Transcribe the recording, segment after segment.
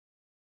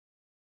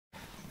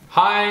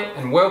Hi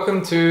and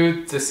welcome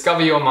to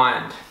Discover Your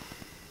Mind.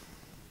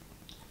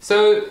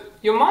 So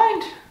your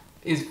mind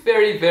is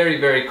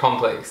very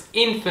complex,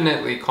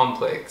 infinitely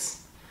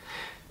complex.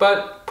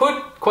 But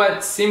put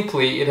quite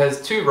simply, it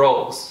has two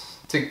roles: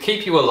 to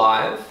keep you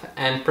alive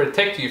and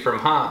protect you from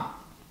harm.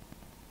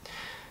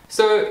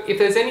 So if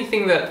there's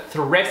anything that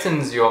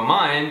threatens your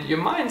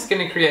mind's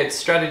going to create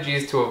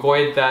strategies to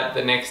avoid that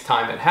the next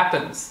time it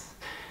happens.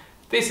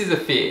 This is a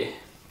fear.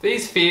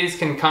 These fears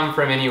can come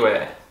from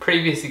anywhere.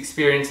 Previous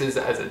experiences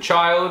as a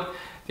child,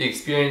 the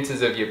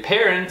experiences of your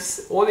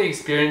parents, or the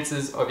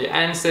experiences of your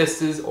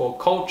ancestors or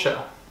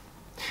culture.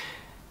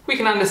 We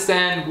can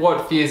understand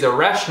what fears are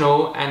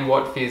rational and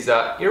what fears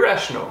are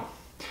irrational.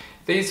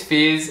 These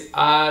fears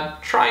are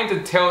trying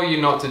to tell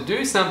you not to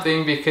do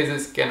something because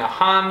it's going to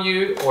harm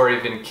you or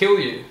even kill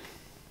you.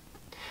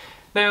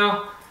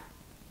 Now,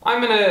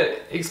 I'm going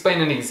to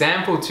explain an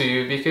example to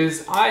you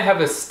because I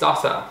have a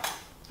stutter.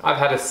 I've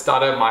had a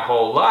stutter my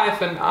whole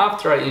life, and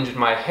after I injured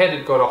my head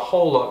it got a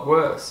whole lot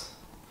worse.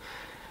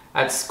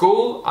 At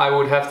school I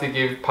would have to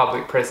give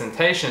public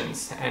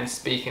presentations and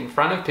speak in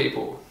front of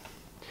people.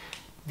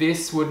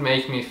 This would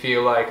make me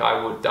feel like I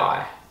would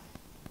die.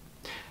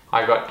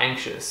 I got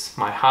anxious,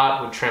 my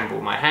heart would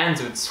tremble, my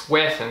hands would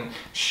sweat and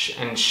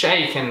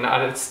shake, and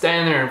I'd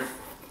stand there in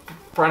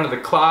front of the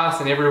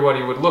class and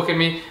everybody would look at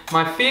me.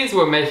 My fears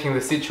were making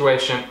the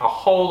situation a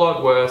whole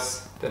lot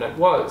worse than it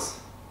was.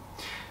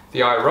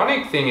 The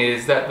ironic thing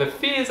is that the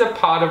fears are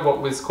part of what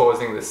was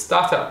causing the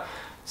stutter.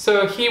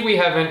 So here we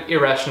have an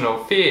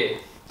irrational fear.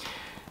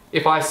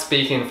 If I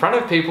speak in front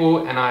of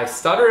people and I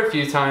stutter a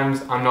few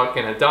times, I'm not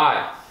going to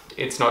die.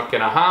 It's not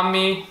going to harm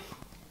me.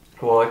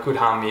 Well, it could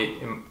harm me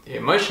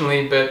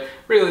emotionally, but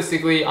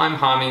realistically, I'm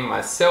harming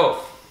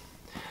myself.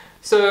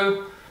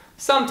 So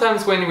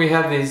sometimes when we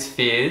have these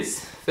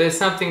fears, there's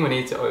something we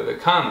need to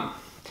overcome.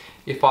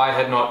 If I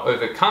had not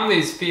overcome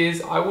these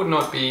fears, I would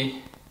not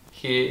be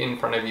here in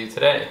front of you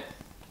today.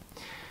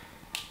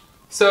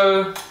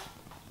 So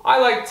I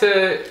like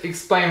to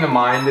explain the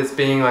mind as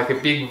being like a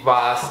big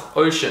vast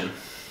ocean.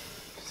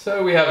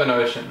 So we have an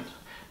ocean.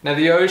 Now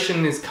the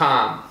ocean is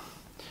calm.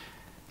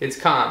 It's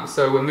calm,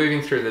 so we're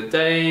moving through the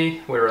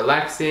day, we're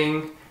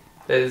relaxing,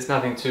 there's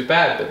nothing too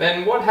bad. But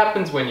then what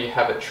happens when you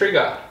have a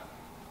trigger?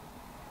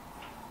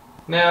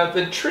 Now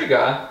the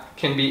trigger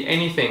can be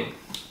anything.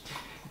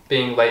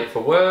 Being late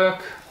for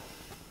work,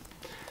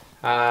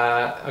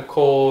 a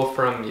call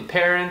from your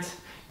parent.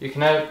 You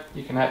can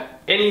have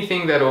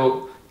anything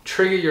that'll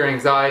trigger your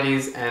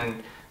anxieties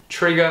and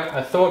trigger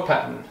a thought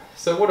pattern.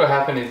 So what will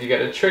happen is you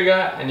get a trigger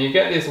and you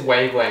get this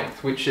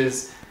wavelength, which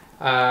is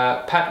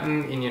a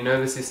pattern in your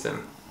nervous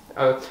system.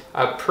 A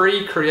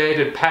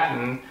pre-created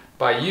pattern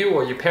by you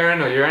or your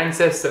parent or your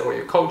ancestor or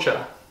your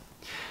culture.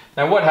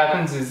 Now what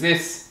happens is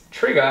this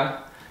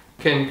trigger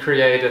can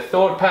create a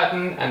thought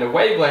pattern and a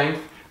wavelength,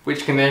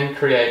 which can then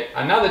create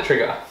another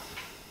trigger.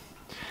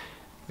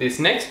 This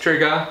next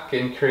trigger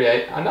can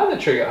create another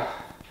trigger.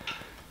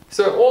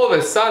 So all of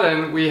a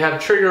sudden we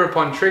have trigger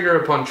upon trigger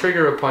upon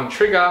trigger upon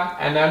trigger,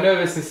 and our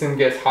nervous system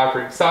gets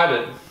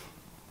hyperexcited.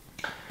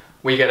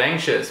 We get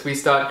anxious. We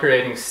start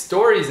creating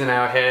stories in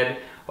our head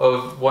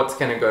of what's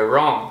going to go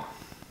wrong.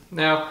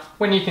 Now,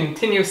 when you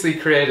continuously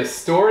create a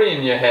story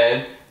in your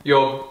head,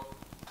 your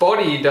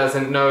body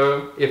doesn't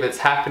know if it's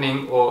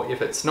happening or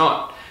if it's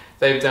not.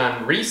 They've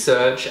done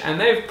research and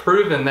they've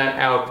proven that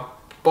our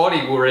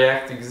body will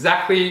react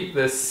exactly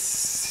the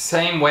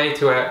same way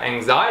to our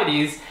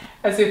anxieties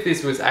as if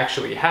this was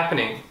actually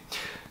happening.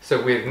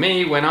 So with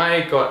me, when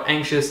I got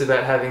anxious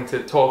about having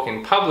to talk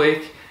in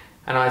public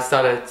and I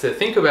started to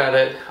think about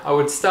it, I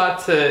would start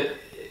to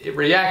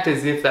react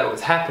as if that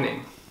was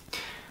happening.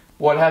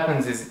 What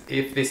happens is,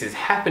 if this is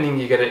happening,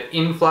 you get an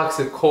influx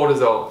of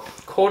cortisol.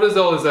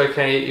 Cortisol is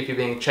okay if you're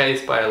being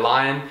chased by a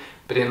lion,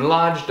 but in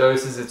large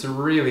doses it's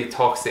really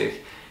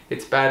toxic.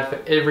 It's bad for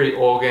every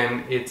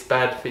organ, it's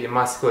bad for your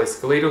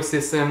musculoskeletal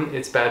system,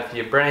 it's bad for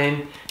your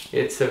brain.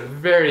 It's a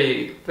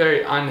very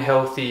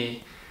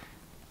unhealthy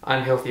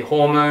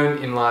hormone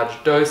in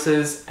large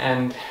doses,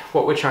 and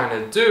what we're trying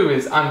to do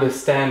is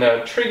understand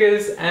our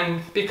triggers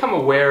and become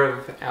aware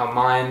of our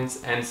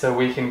minds, and so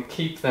we can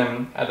keep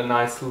them at a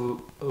nice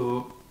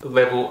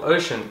level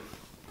ocean.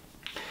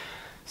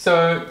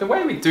 So the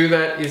way we do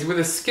that is with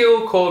a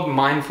skill called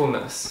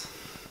mindfulness.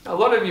 A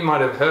lot of you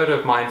might have heard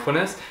of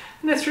mindfulness,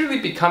 and it's really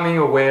becoming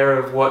aware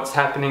of what's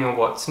happening and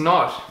what's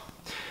not.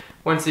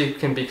 Once you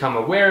can become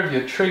aware of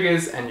your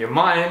triggers and your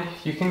mind,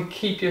 you can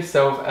keep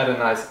yourself at a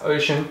nice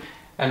ocean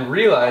and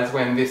realize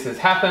when this has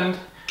happened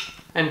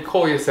and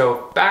call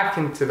yourself back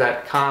into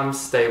that calm,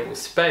 stable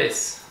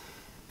space.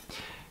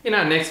 In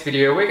our next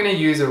video, we're going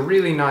to use a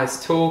really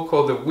nice tool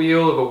called the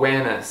Wheel of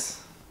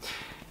Awareness.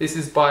 This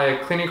is by a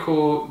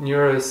clinical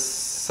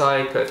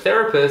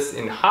neuropsychotherapist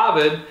in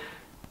Harvard,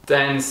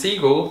 Dan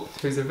Siegel,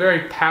 who's a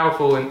very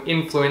powerful and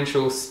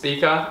influential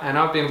speaker, and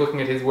I've been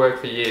looking at his work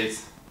for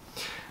years.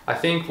 I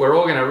think we're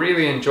all going to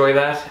really enjoy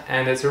that,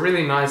 and it's a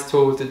really nice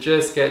tool to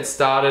just get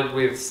started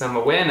with some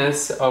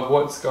awareness of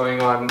what's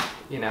going on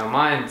in our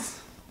minds.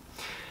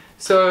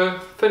 So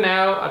for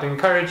now, I'd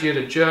encourage you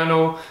to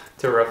journal,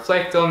 to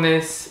reflect on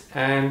this,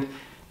 and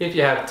if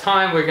you have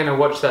time, we're going to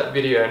watch that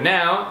video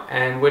now,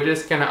 and we're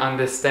just going to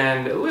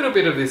understand a little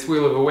bit of this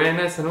wheel of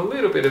awareness and a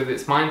little bit of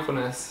this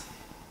mindfulness.